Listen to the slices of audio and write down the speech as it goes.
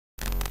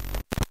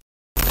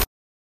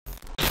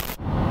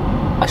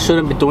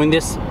shouldn't be doing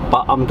this,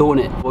 but I'm doing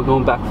it. We're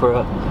going back for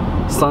a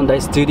Sunday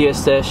studio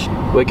sesh.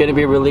 We're going to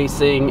be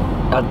releasing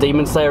our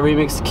Demon Slayer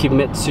remix,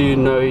 Kimetsu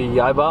no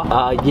Yaiba.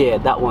 Yeah,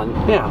 that one.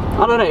 Yeah,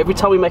 I don't know, every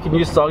time we make a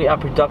new song, our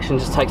production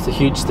just takes a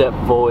huge step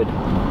forward.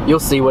 You'll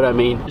see what I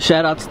mean.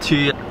 Shout outs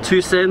to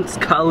 2 Cents,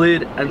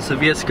 Khalid, and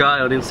Severe Sky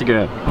on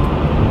Instagram.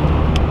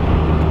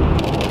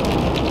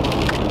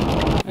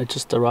 I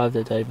just arrived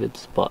at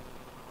David's, but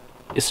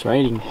it's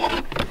raining.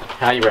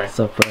 How are you, bro? What's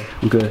up, bro?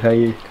 I'm good, how are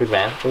you? Good,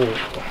 man.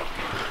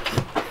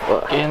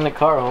 Get in the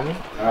car, homie.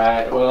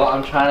 Alright, well,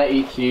 I'm trying to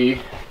EQ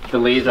the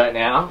leads right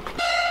now.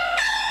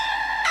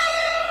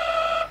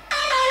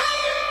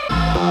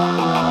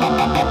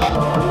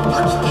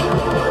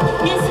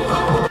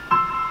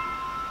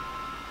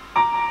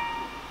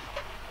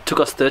 Took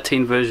us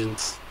 13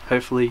 versions.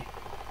 Hopefully,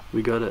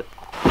 we got it.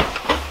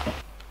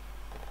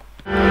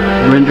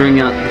 Rendering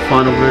out the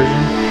final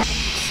version.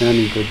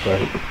 Sounding good, bro.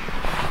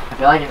 I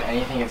feel like if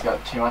anything, it's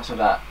got too much of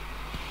that.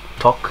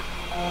 Toka?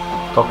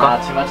 Too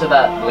much of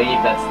that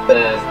lead that's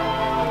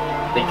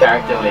the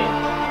character lead.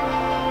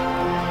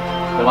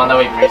 The one that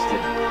we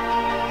boosted.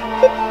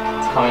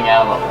 It's coming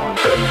out a lot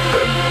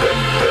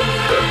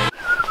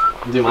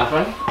more. Do my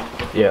phone?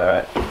 Yeah,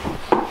 alright.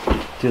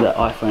 Do that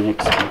iPhone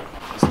X.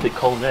 It's a bit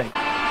cold, eh?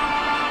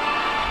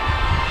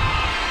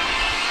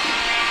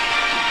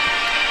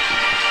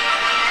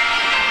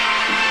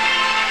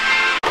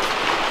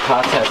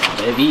 Car test,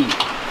 baby.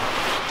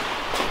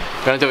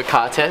 We're gonna do a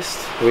car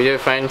test. We do a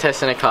phone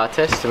test and a car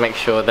test to make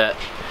sure that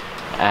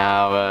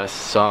our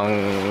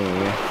song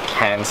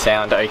can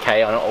sound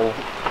okay on all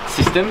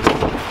systems.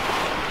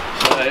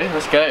 So,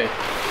 let's go.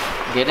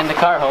 Get in the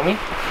car, homie.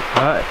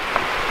 Alright.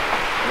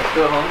 Let's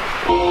go, homie.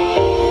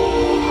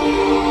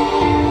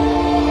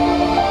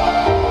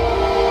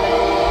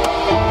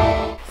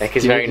 Beck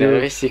is very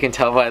nervous. You can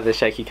tell by the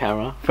shaky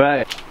camera.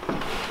 Right.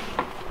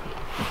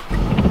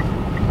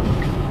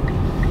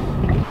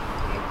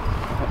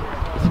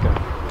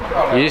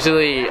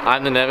 Usually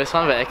I'm the nervous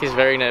one, but Ek is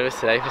very nervous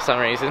today for some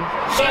reason.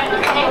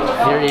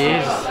 Here he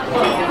is.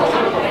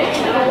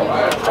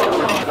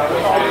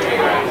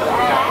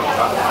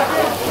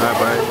 Alright,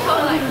 bro.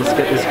 Let's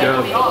get this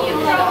girl.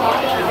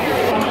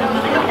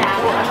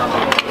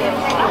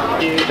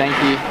 Thank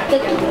you.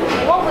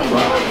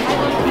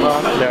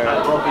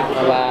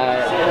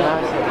 Bye.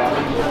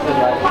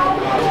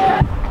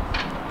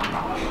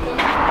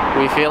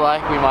 We feel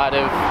like we might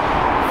have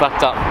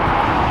fucked up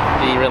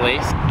the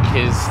release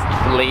because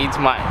the leads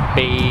might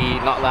be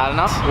not loud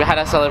enough. We had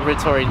a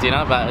celebratory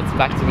dinner, but it's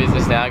back to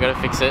business now. I gotta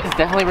fix it. There's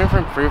definitely room for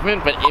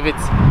improvement, but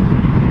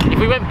if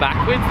we went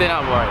backwards, then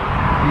I'm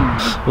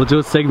worried. We'll do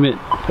a segment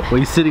where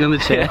you're sitting on the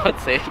chair.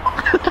 Let's see.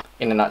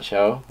 In a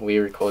nutshell, we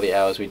record the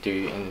hours we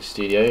do in the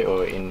studio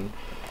or in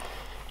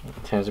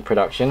terms of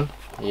production.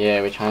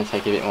 Yeah, we're trying to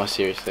take it a bit more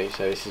seriously,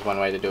 so this is one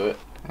way to do it.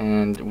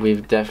 And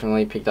we've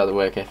definitely picked up the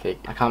work ethic.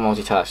 I can't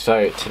multitask.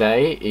 So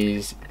today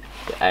is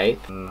the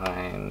 8th,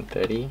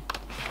 9:30.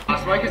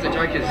 Smokers are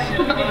jokers.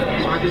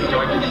 Smokers are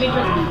jokers.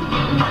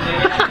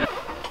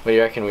 What do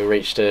you reckon? We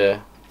reached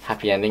a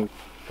happy ending.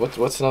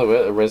 What's another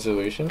word? A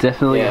resolution?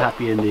 Definitely a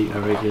happy ending, I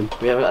reckon.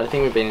 I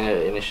think we've been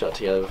in a shot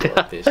together before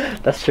like this.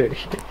 That's true.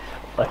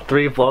 Like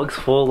 3 vlogs,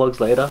 4 vlogs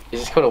later. Is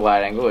this called a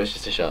wide angle or is it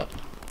just a shot?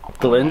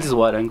 The lens is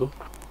wide angle.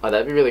 Oh,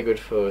 that'd be really good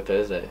for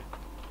Thursday.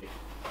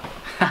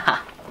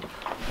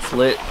 It's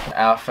lit.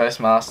 Our first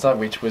master,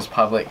 which was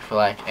public for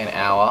like an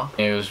hour,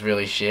 it was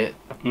really shit.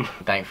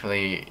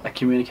 Thankfully, a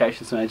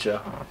communications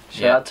manager.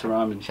 Shout out to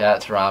Ramen. Shout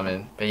out to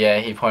Ramen. But yeah,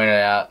 he pointed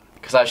out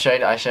because I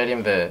showed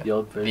him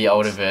the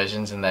older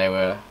versions and they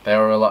were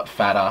a lot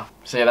fatter.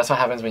 So yeah, that's what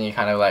happens when you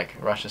kind of like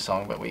rush a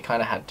song. But we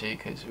kind of had to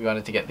because we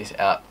wanted to get this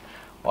out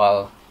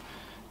while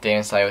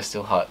Demon Slayer was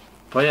still hot.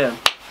 But yeah,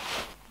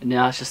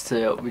 now it's just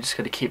we just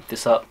got to keep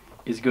this up.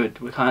 It's good.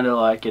 We're kind of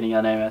like getting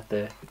our name out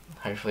there.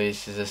 Hopefully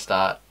this is a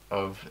start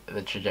of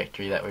the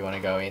trajectory that we want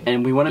to go in.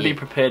 And we want to be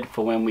prepared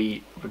for when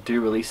we do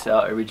release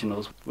our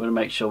originals. We want to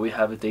make sure we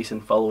have a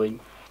decent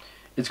following.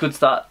 It's a good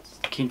start.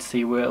 Keen to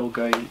see where it'll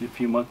go in a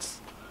few months.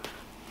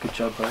 Good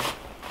job, bro.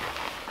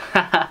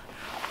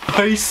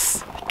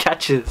 Peace.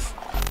 Catches.